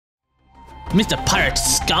Mr. Pirate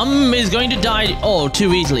Scum is going to die all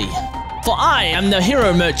too easily. For I am the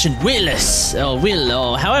hero merchant Willis, or Will,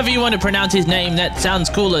 or however you want to pronounce his name, that sounds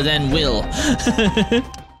cooler than Will.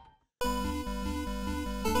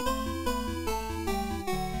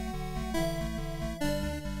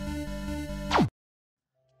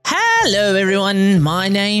 Hello everyone, my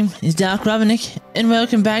name is DarkRubberNeck, and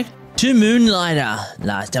welcome back to Moonlighter.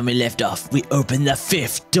 Last time we left off, we opened the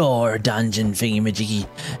 5th door dungeon thingy-majiggy,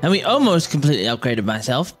 and we almost completely upgraded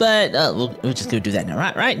myself, but we'll just go do that now,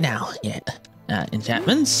 right now, yeah.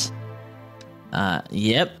 Enchantments?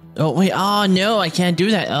 Yep. Oh wait, oh no, I can't do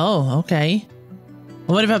that, oh, okay.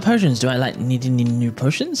 Well, what about potions? Do I need any new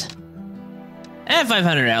potions?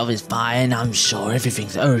 500 elf is fine, I'm sure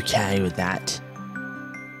everything's okay with that.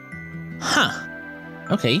 Huh.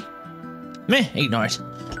 Okay. Meh, ignore it.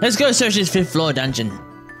 Let's go search this 5th floor dungeon.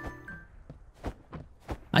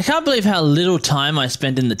 I can't believe how little time I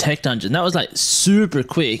spent in the tech dungeon. That was like super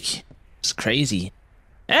quick. It's crazy.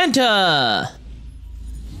 Enter!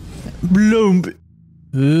 Bloom.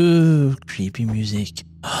 Ooh, creepy music.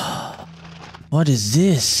 What is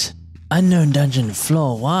this? Unknown dungeon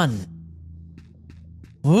floor 1.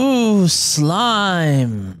 Ooh,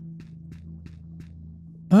 slime.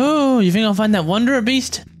 Oh, you think I'll find that Wanderer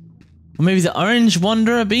Beast? Or maybe the Orange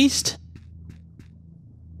Wanderer Beast?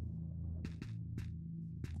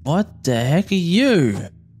 What the heck are you?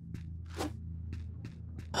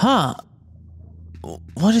 Huh?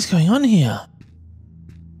 What is going on here?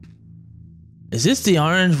 Is this the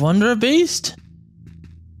Orange Wanderer Beast?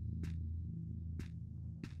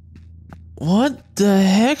 What the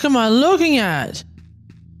heck am I looking at?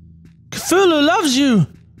 Cthulhu loves you!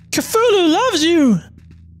 Cthulhu loves you!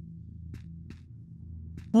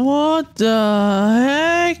 What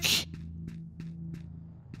the heck?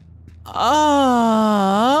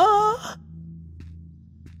 Are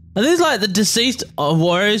these like the deceased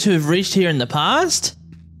warriors who have reached here in the past?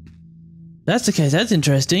 If that's the case, that's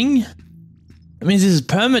interesting. It means this is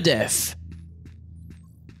permadeath.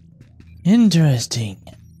 Interesting.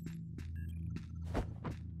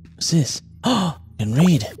 What's this? Oh, I can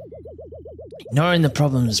read. Ignoring the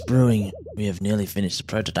problems brewing, we have nearly finished the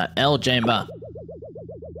prototype L chamber.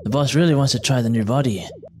 The boss really wants to try the new body,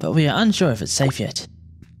 but we are unsure if it's safe yet.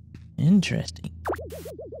 Interesting.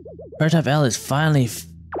 Prototype L is finally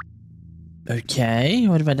okay,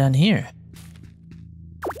 what have I done here?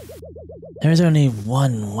 There is only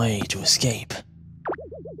one way to escape.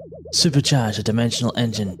 Supercharge a dimensional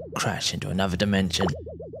engine, crash into another dimension.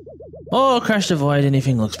 Or crash the void,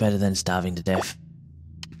 anything looks better than starving to death.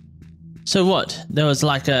 So what? There was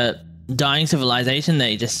like a dying civilization,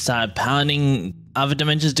 they just started pounding other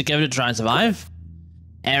dimensions together to try and survive?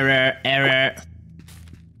 Error, error.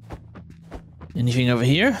 Anything over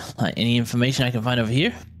here? Like any information I can find over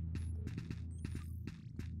here?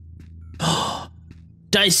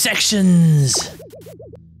 Dissections!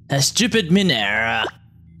 A stupid min error.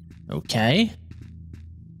 Okay.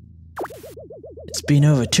 It's been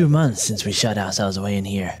over 2 months since we shut ourselves away in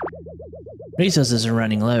here. Resources are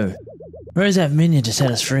running low. Where is that minion to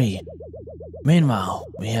set us free? Meanwhile,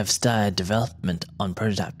 we have started development on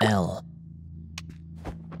prototype L.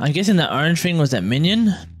 I'm guessing that orange thing was that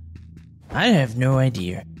minion? I have no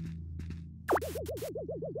idea.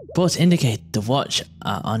 Reports indicate the watch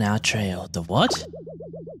are on our trail. The what?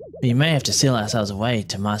 We may have to seal ourselves away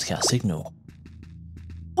to mask our signal.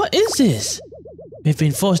 What is this? We've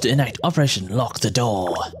been forced to enact Operation Lock the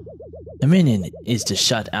Door. The minion is to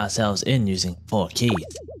shut ourselves in using 4 keys.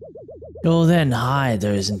 We'll then hide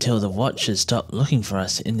those until the watchers stop looking for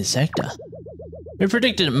us in this sector. We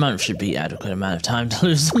predicted a month should be adequate amount of time to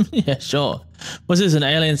lose them. Yeah, sure. Was this an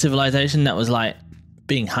alien civilization that was like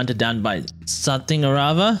being hunted down by something or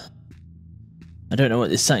other? I don't know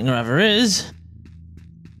what this something or other is.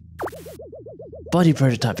 Body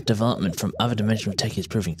prototype development from other dimensional tech is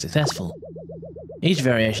proving successful. Each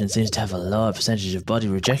variation seems to have a lower percentage of body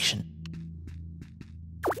rejection.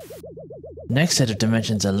 Next set of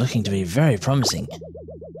dimensions are looking to be very promising.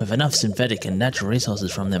 With enough synthetic and natural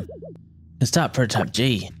resources from them, we can start prototype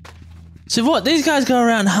G. So what, these guys go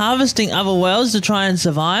around harvesting other worlds to try and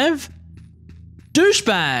survive?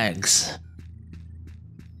 Douchebags!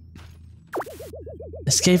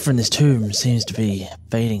 Escape from this tomb seems to be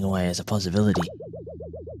fading away as a possibility.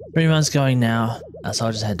 3 months going now, our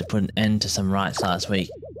soldiers had to put an end to some riots last week.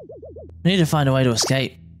 We need to find a way to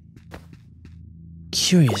escape.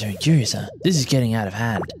 Curiouser and curiouser, this is getting out of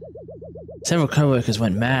hand. Several co-workers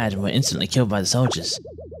went mad and were instantly killed by the soldiers.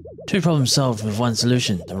 2 problems solved with 1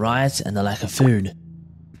 solution, the riots and the lack of food.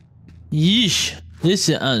 Yeesh, this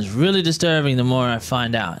sounds really disturbing the more I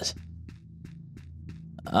find out.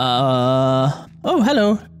 Oh,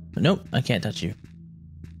 hello. Nope, I can't touch you.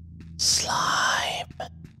 Slime.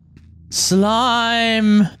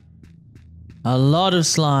 Slime. A lot of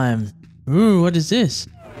slime. Ooh, what is this?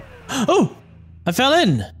 Oh, I fell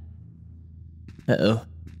in. Uh-oh.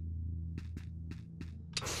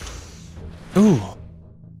 Ooh.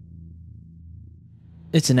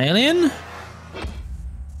 It's an alien?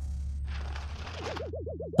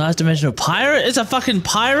 Last dimensional pirate? It's a fucking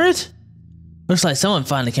pirate? Looks like someone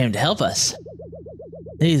finally came to help us.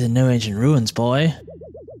 These are no ancient ruins, boy.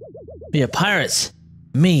 We are pirates.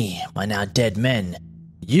 Me, my now dead men.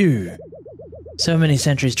 You. So many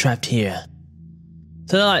centuries trapped here.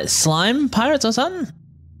 So they're like slime pirates or something?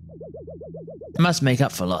 I must make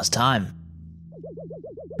up for lost time.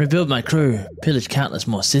 Rebuild my crew, pillage countless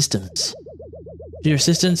more systems. For your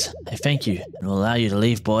assistance, I thank you and will allow you to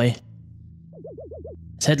leave, boy.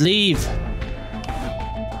 I said leave.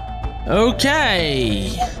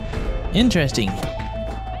 Okay. Interesting.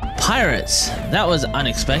 Pirates. That was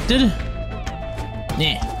unexpected.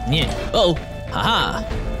 Yeah. Oh, haha.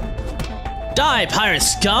 Die, pirate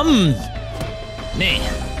scum! Nah.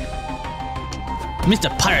 Mr.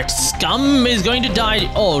 Pirate Scum is going to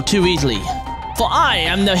die all too easily. For I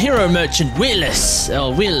am the hero merchant Willis,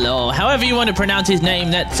 or Will, or however you want to pronounce his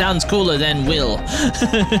name, that sounds cooler than Will.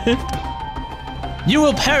 You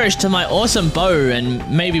will perish to my awesome bow and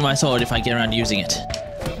maybe my sword if I get around to using it.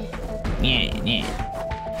 Yeah.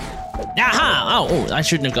 Aha! Oh, I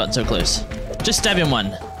shouldn't have gotten so close. Just stab him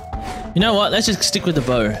one. You know what? Let's just stick with the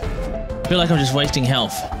bow. I feel like I'm just wasting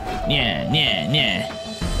health. Yeah.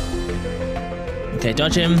 Okay,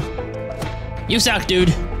 dodge him. You suck,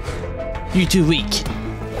 dude. You too weak.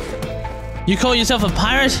 You call yourself a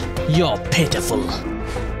pirate? You're pitiful.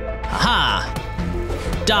 Aha!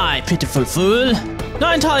 Die, pitiful fool.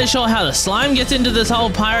 Not entirely sure how the slime gets into this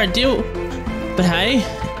whole pirate deal, but hey,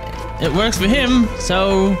 it works for him,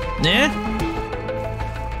 so yeah.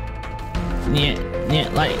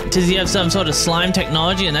 Like, does he have some sort of slime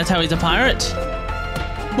technology and that's how he's a pirate?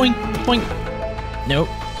 Boink, boink. Nope.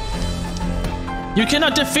 You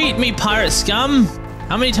cannot defeat me, pirate scum!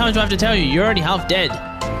 How many times do I have to tell you? You're already half dead.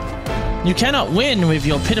 You cannot win with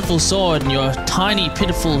your pitiful sword and your tiny,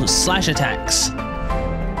 pitiful slash attacks.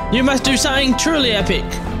 You must do something truly epic.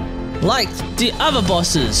 Like the other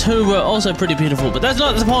bosses, who were also pretty pitiful, but that's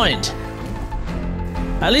not the point.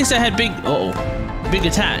 At least they had big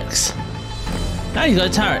attacks. Now he's got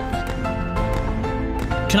a turret.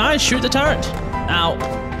 Can I shoot the turret? Ow.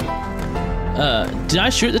 Did I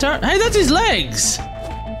shoot the turret? Hey, that's his legs!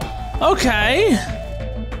 Okay.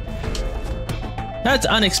 That's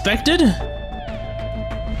unexpected.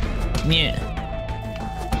 Yeah.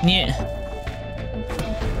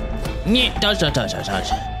 Dodge,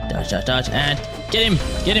 and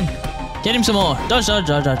get him some more. Dodge.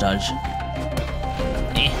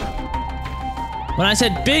 When I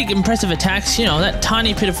said big, impressive attacks, you know, that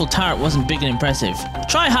tiny, pitiful turret wasn't big and impressive.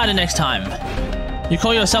 Try harder next time. You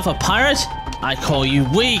call yourself a pirate? I call you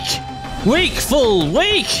weak. Weak, fool,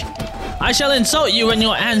 weak! I shall insult you and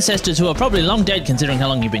your ancestors who are probably long dead considering how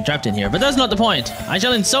long you've been trapped in here, but that's not the point. I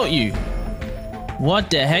shall insult you.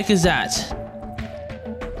 What the heck is that?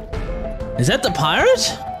 Is that the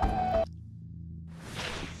pirate?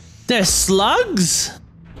 They're slugs?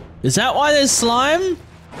 Is that why there's slime?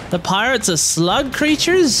 The pirates are slug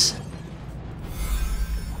creatures?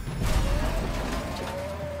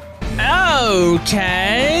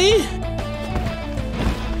 Okay.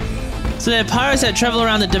 So they're pirates that travel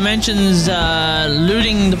around the dimensions,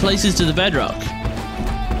 looting the places to the bedrock.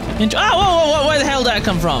 Whoa, where the hell did that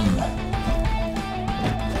come from?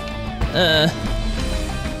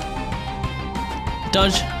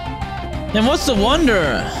 Dodge. Then what's the wonder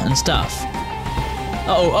and stuff?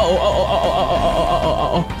 Ow!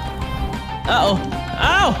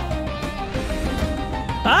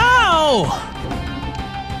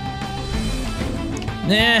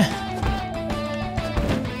 Nah.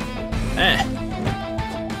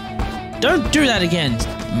 Don't do that again,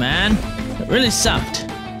 man. It really sucked.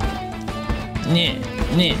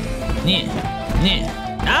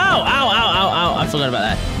 Ow! I forgot about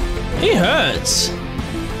that. He hurts.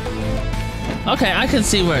 Okay, I can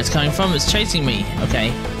see where it's coming from. It's chasing me.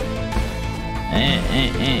 Okay.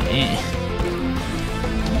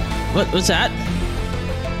 What's that?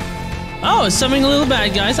 Oh, it's summoning little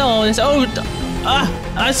bad guys. I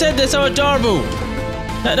said they're so adorable.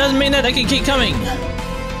 That doesn't mean that they can keep coming.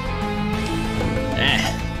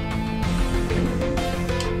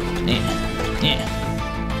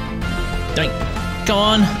 Go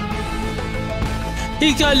on.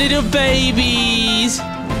 He's got little babies.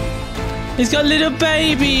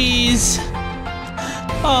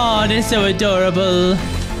 Oh, they're so adorable.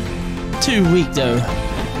 Too weak though.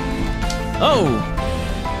 Oh!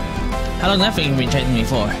 How long that thing been chasing me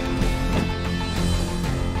for?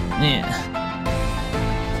 Yeah.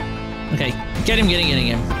 Okay, get him. Get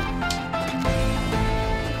him.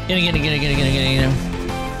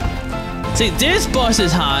 See, this boss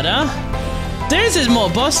is harder. This is more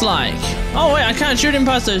boss-like. Oh wait, I can't shoot him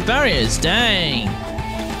past those barriers. Dang.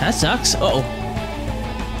 That sucks. Uh-oh.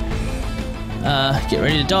 Get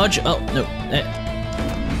ready to dodge. Oh, no.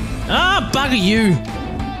 Ah, bugger you!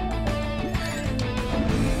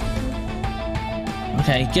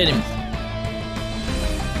 Okay, get him.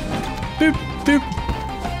 Boop, boop.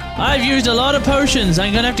 I've used a lot of potions.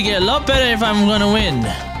 I'm gonna have to get a lot better if I'm gonna win.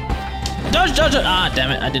 Dodge, dodge, dodge. Ah,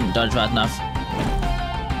 damn it. I didn't dodge fast enough.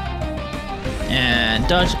 And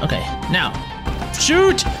dodge. Okay, now.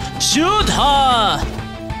 Shoot! Shoot her!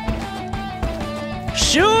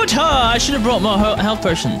 Shoot her! I should have brought more health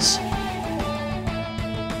potions.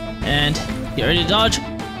 And get ready to dodge.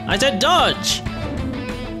 I said dodge!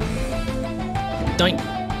 Doink.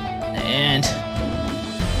 And...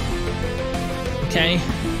 okay.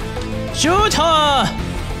 Shoot her!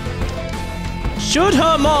 Shoot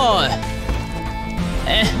her more!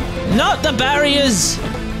 Not the barriers!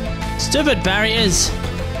 Stupid barriers!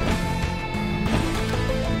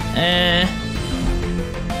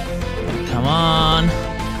 Come on.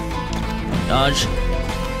 Dodge.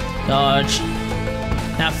 Dodge.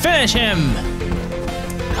 Now finish him!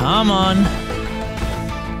 Come on.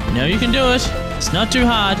 You know you can do it. It's not too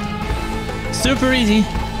hard. Super easy.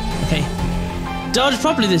 Okay. Dodge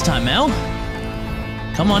properly this time, Mel.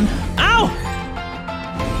 Come on. Ow!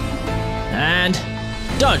 And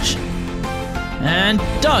dodge. And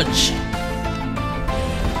dodge.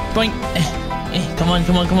 Boink. Come on,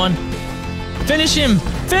 come on, come on. Finish him!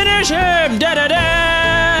 Finish him!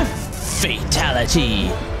 Da-da-da! Fatality.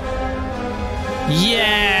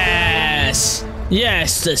 Yes!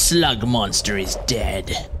 Yes, the slug monster is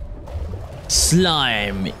dead.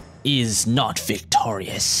 Slime is not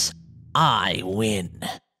victorious. I win.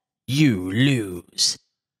 You lose.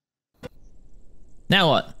 Now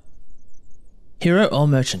what? Hero or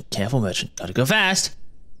merchant? Careful, merchant. Gotta go fast.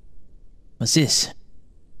 What's this?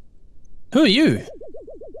 Who are you?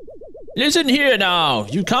 Listen here now.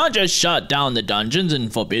 You can't just shut down the dungeons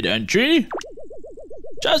and forbid entry.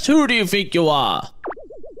 Just who do you think you are?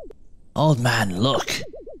 Old man, look.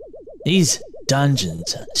 These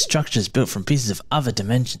dungeons are structures built from pieces of other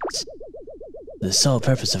dimensions. The sole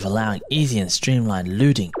purpose of allowing easy and streamlined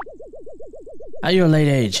looting. At your late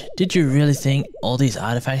age, did you really think all these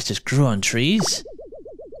artifacts just grew on trees?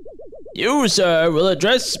 You, sir, will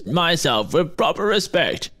address myself with proper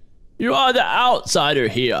respect. You are the outsider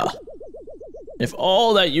here. If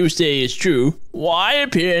all that you say is true, why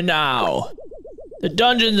appear now? The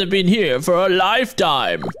dungeons have been here for a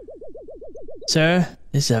lifetime. Sir,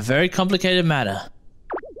 this is a very complicated matter.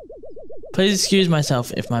 Please excuse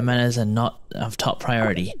myself if my manners are not of top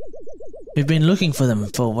priority. We've been looking for them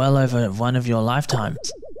for well over one of your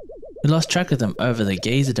lifetimes. We lost track of them over the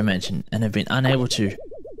Gazer dimension and have been unable to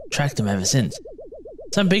track them ever since.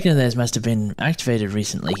 Some beacon of theirs must have been activated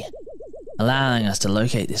recently, allowing us to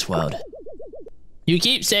locate this world. You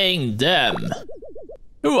keep saying them.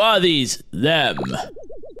 Who are these them?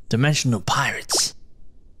 Dimensional pirates.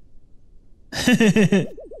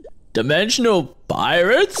 Dimensional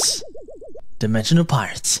pirates? Dimensional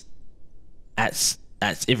pirates. That's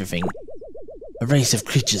everything. A race of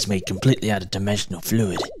creatures made completely out of dimensional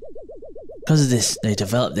fluid. Because of this, they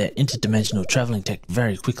developed their interdimensional traveling tech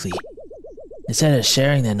very quickly. Instead of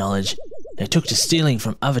sharing their knowledge, they took to stealing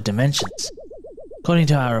from other dimensions. According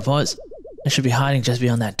to our reports, they should be hiding just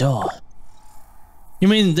beyond that door. You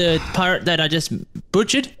mean the pirate that I just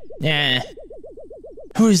butchered? Yeah.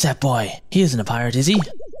 Who is that boy? He isn't a pirate, is he?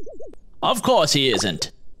 Of course he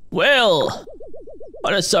isn't. Will!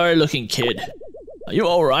 What a sorry-looking kid. Are you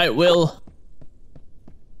alright, Will?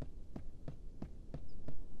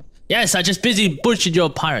 Yes, I just busy butchered your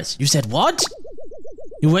pirates. You said what?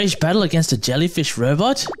 You waged battle against a jellyfish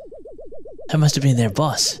robot? That must have been their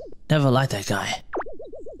boss. Never liked that guy.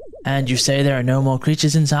 And you say there are no more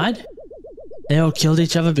creatures inside? They all killed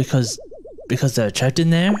each other because they're trapped in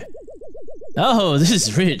there? Oh, this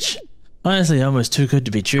is rich. Honestly, almost too good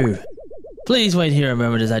to be true. Please wait here a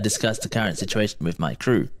moment as I discuss the current situation with my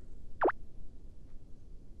crew.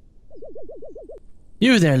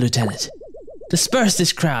 You there, Lieutenant. Disperse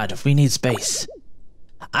this crowd. We need space.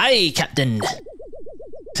 Aye, Captain.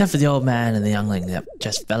 Except for the old man and the youngling that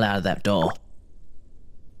just fell out of that door.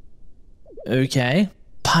 Okay.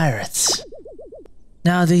 Pirates.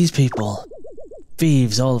 Now these people.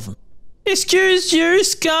 Thieves, all of them. Excuse you,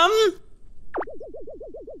 scum!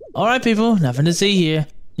 Alright people, nothing to see here.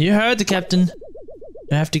 You heard the captain.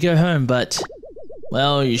 You have to go home, but...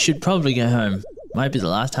 well, you should probably go home. Might be the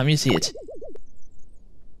last time you see it.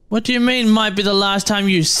 What do you mean, might be the last time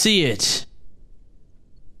you see it?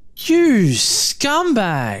 You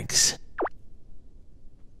scumbags!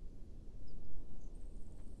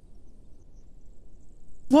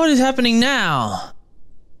 What is happening now?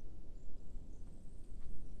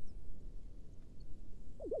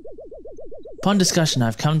 Upon discussion,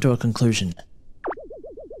 I've come to a conclusion.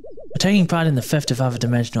 For taking part in the theft of other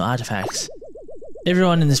dimensional artifacts,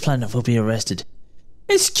 everyone in this planet will be arrested.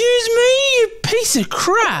 Excuse me, you piece of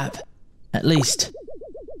crap! At least,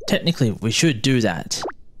 technically, we should do that.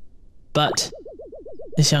 But,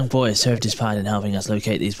 this young boy served his part in helping us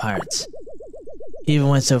locate these pirates. He even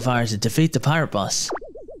went so far as to defeat the pirate boss.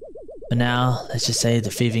 But now, let's just say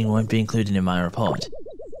the thieving won't be included in my report.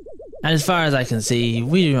 And as far as I can see,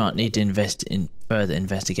 we do not need to invest in further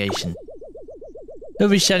investigation. We'll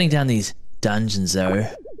be shutting down these dungeons though.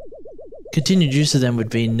 Continued use of them would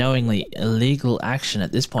be knowingly illegal action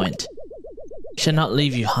at this point. Shall not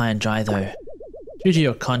leave you high and dry though. Due to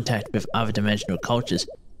your contact with other dimensional cultures,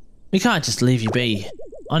 we can't just leave you be.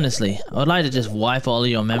 Honestly, I would like to just wipe all of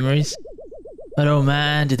your memories. But oh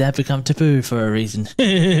man, did that become taboo for a reason.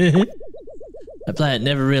 The planet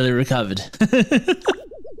never really recovered.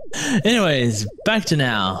 Anyways, back to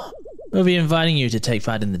now. We'll be inviting you to take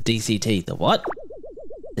part in the DCT. The what?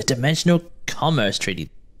 The Dimensional Commerce Treaty.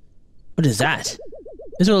 What is that?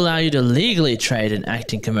 This will allow you to legally trade and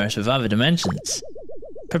act in commerce with other dimensions.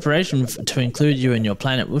 Preparation to include you and your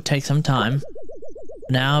planet will take some time.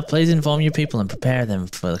 Now, please inform your people and prepare them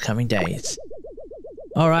for the coming days.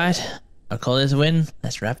 Alright, I'll call this a win.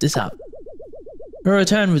 Let's wrap this up. We'll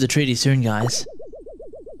return with the treaty soon, guys.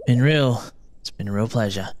 It's been a real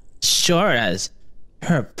pleasure. Sure it has.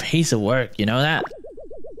 You're a piece of work, you know that?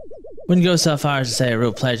 Wouldn't go so far as to say a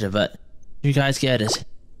real pleasure, but you guys get it.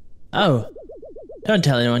 Oh, don't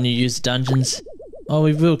tell anyone you use the dungeons, or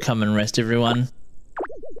we will come and arrest everyone.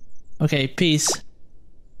 Okay, peace.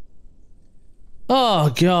 Oh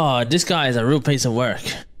god, this guy is a real piece of work.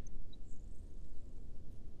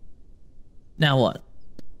 Now what?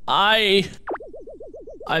 I'm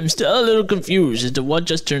still a little confused as to what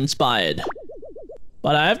just transpired.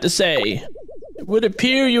 But I have to say, it would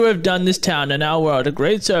appear you have done this town and our world a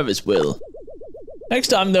great service, Will. Next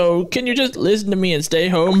time though, can you just listen to me and stay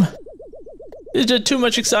home? There's just too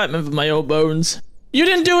much excitement for my old bones. You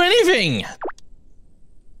didn't do anything!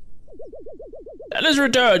 Let us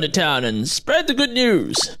return to town and spread the good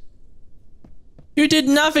news. You did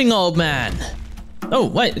nothing, old man. Oh,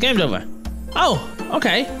 wait, the game's over. Oh,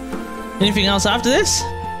 okay. Anything else after this?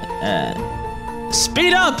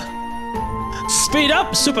 Speed up! Speed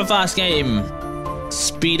up, super fast game.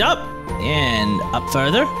 Speed up, and up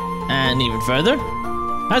further, and even further.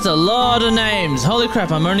 That's a lot of names. Holy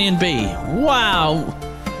crap, I'm only in B. Wow.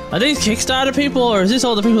 Are these Kickstarter people, or is this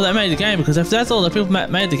all the people that made the game? Because if that's all the people that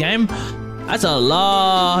made the game, that's a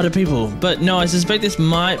lot of people. But no, I suspect this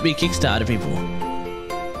might be Kickstarter people.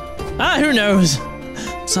 Ah, who knows?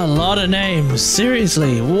 It's a lot of names.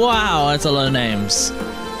 Seriously. Wow, that's a lot of names.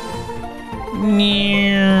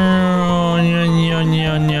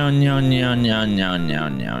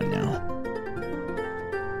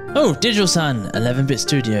 Oh, Digital Sun, 11-bit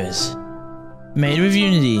studios. Made with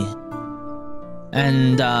Unity.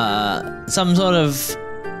 And, some sort of,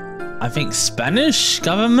 I think, Spanish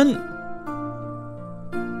government?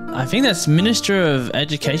 I think that's Minister of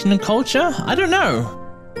Education and Culture? I don't know.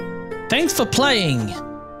 Thanks for playing.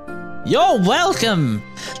 You're welcome.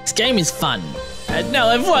 This game is fun. No,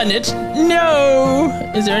 I've won it.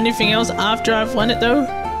 No! Is there anything else after I've won it, though?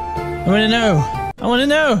 I want to know. I want to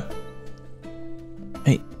know.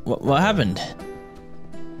 Hey, what happened?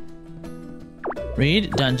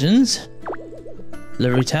 Read Dungeons.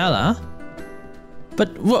 Larutala.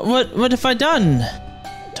 But what have I done?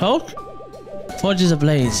 Talk? Forges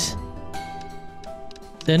ablaze.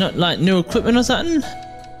 They're not like new equipment or something?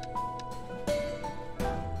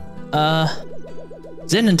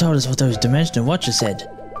 Zenon told us what those dimensional watchers said.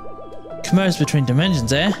 Commerce between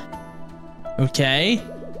dimensions, eh? Okay.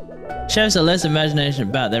 Shows a less imagination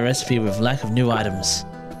about their recipe with lack of new items.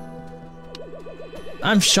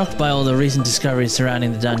 I'm shocked by all the recent discoveries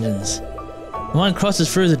surrounding the dungeons. When one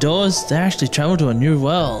crosses through the doors, they actually travel to a new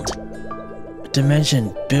world. A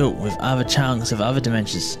dimension built with other chunks of other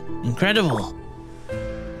dimensions. Incredible.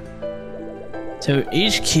 So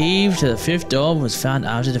each key to the 5th door was found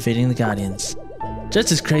after defeating the Guardians.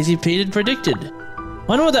 Just as Crazy Pete had predicted.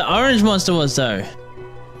 Wonder what the orange monster was though.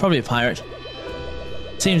 Probably a pirate.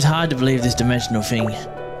 Seems hard to believe this dimensional thing.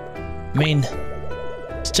 I mean,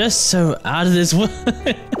 it's just so out of this world.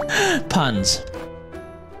 Puns.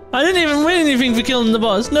 I didn't even win anything for killing the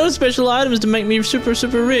boss. No special items to make me super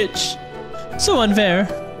rich. So unfair.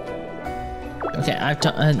 Okay, I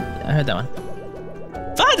heard that one.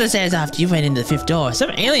 Father says after you went into the 5th door,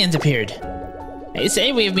 some aliens appeared. They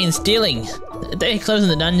say we've been stealing. They're closing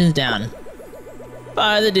the dungeons down.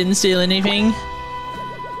 Father didn't steal anything.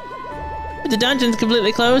 With the dungeons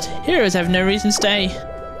completely closed, heroes have no reason to stay.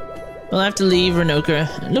 We'll have to leave Rynoka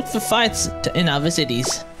and look for fights in other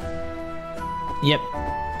cities. Yep.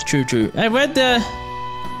 True. I read the...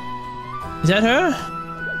 Is that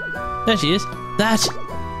her? There she is. That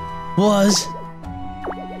was...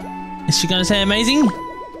 Is she gonna say amazing?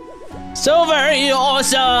 So very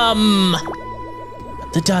awesome!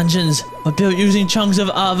 The dungeons were built using chunks of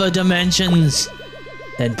other dimensions.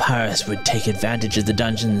 Then pirates would take advantage of the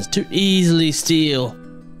dungeons to easily steal.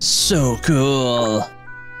 So cool.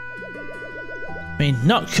 I mean,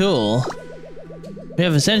 not cool. We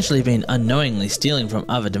have essentially been unknowingly stealing from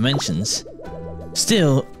other dimensions.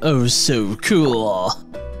 Still, oh so cool.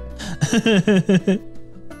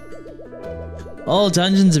 All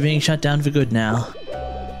dungeons are being shut down for good now.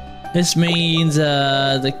 This means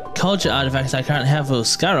the culture artifacts I currently have will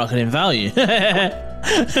skyrocket in value.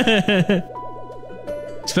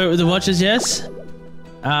 Spoke with the Watchers, yes?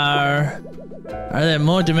 Are there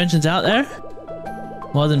more dimensions out there?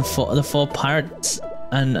 More than the 4 pirates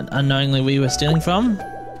and unknowingly we were stealing from?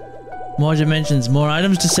 More dimensions, more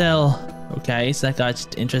items to sell. Okay, so that guy's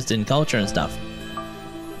just interested in culture and stuff.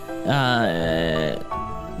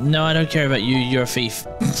 No, I don't care about you, you're a thief.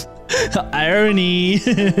 Irony.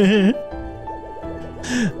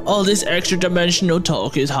 All this extra dimensional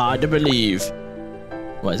talk is hard to believe.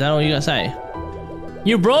 What, is that all you gotta say?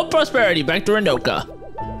 You brought prosperity back to Rynoka.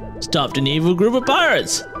 Stopped an evil group of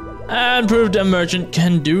pirates. And proved a merchant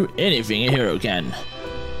can do anything a hero can.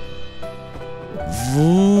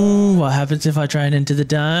 Ooh, what happens if I try and enter the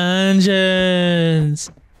dungeons?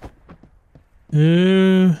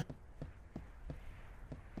 Ooh.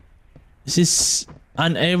 This is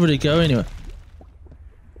unable to go anywhere.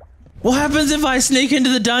 What happens if I sneak into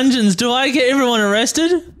the dungeons? Do I get everyone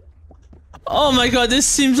arrested? Oh my god, this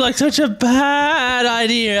seems like such a bad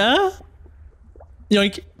idea.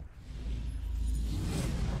 Yoink.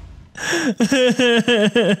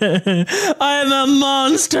 I'm a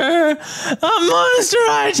monster! A monster,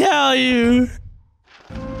 I tell you!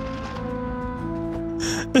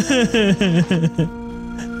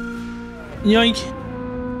 Yoink.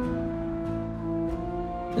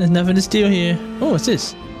 There's nothing to steal here. Oh, what's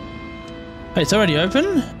this? Wait, it's already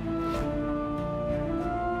open?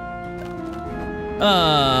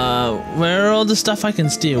 Where are all the stuff I can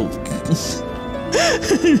steal?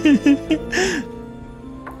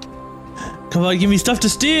 Come on, give me stuff to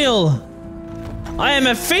steal! I am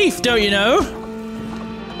a thief, don't you know?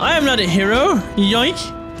 I am not a hero, yoink!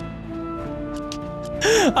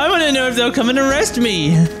 I want to know if they'll come and arrest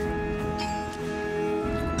me!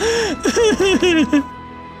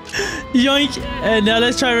 Yoink! And now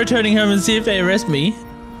let's try returning home and see if they arrest me.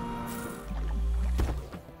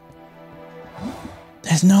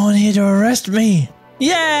 There's no one here to arrest me!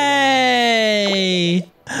 Yay!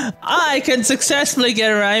 I can successfully get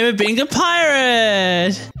away with being a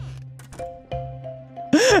pirate!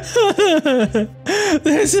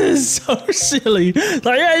 This is so silly.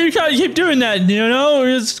 Like, yeah, you can't keep doing that, you know?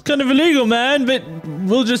 It's kind of illegal, man, but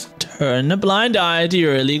we'll just turn a blind eye to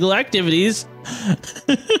your illegal activities.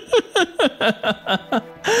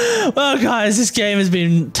 Well, guys, this game has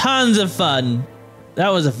been tons of fun. That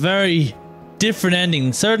was a very different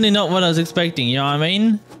ending. Certainly not what I was expecting, you know what I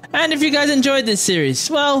mean? And if you guys enjoyed this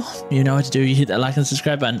series, well, you know what to do. You hit that like and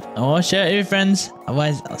subscribe button or share it with your friends.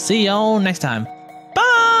 Otherwise, I'll see y'all next time.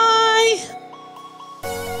 Bye!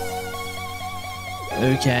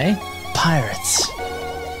 Okay, pirates.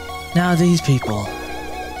 Now these people.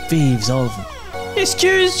 Thieves, all of them.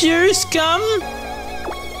 Excuse you, scum!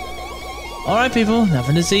 Alright people,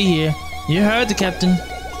 nothing to see here. You heard the captain.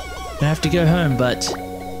 You have to go home, but...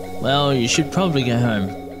 well, you should probably go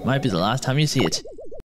home. Might be the last time you see it.